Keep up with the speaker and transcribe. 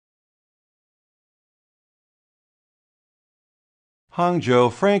Hangzhou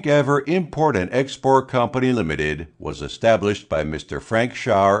Frankever Import and Export Company Limited was established by Mr. Frank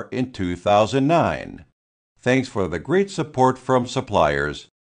Shar in 2009. Thanks for the great support from suppliers,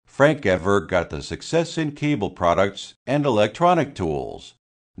 Frankever got the success in cable products and electronic tools.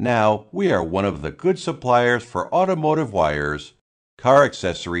 Now we are one of the good suppliers for automotive wires, car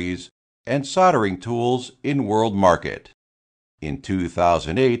accessories, and soldering tools in world market. In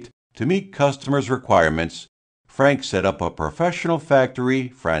 2008, to meet customers' requirements, Frank set up a professional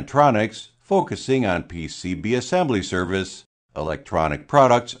factory, Frantronix, focusing on PCB assembly service, electronic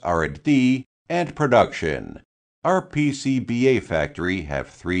products R&D, and production. Our PCBA factory have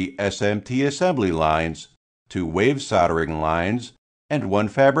 3 SMT assembly lines, 2 wave soldering lines, and 1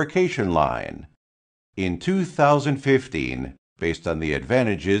 fabrication line. In 2015, based on the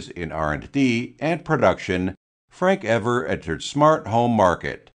advantages in R&D and production, Frankever entered smart home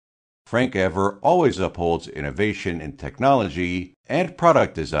market. Frankever always upholds innovation in technology and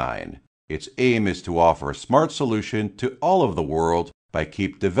product design. Its aim is to offer a smart solution to all of the world by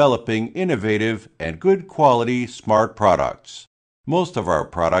keep developing innovative and good quality smart products. Most of our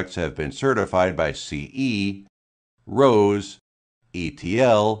products have been certified by CE, ROSE,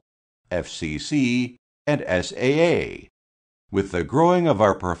 ETL, FCC, and SAA. With the growing of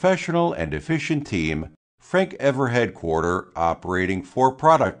our professional and efficient team, Frankever headquarter operating 4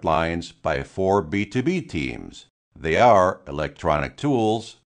 product lines by 4 B2B teams. They are electronic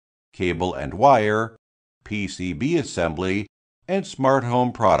tools, cable and wire, PCB assembly, and smart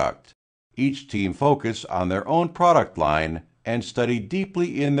home product. Each team focus on their own product line and study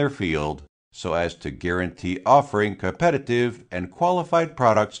deeply in their field so as to guarantee offering competitive and qualified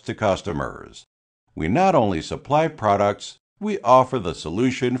products to customers. We not only supply products, we offer the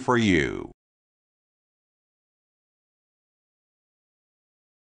solution for you.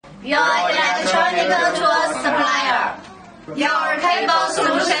 Your electronic tool supplier, your cable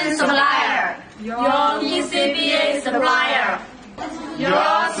solution supplier, your PCBA supplier,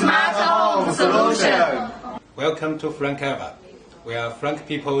 your smart home solution. Welcome to Frankever. We are Frank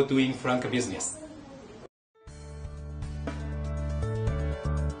people doing Frank business.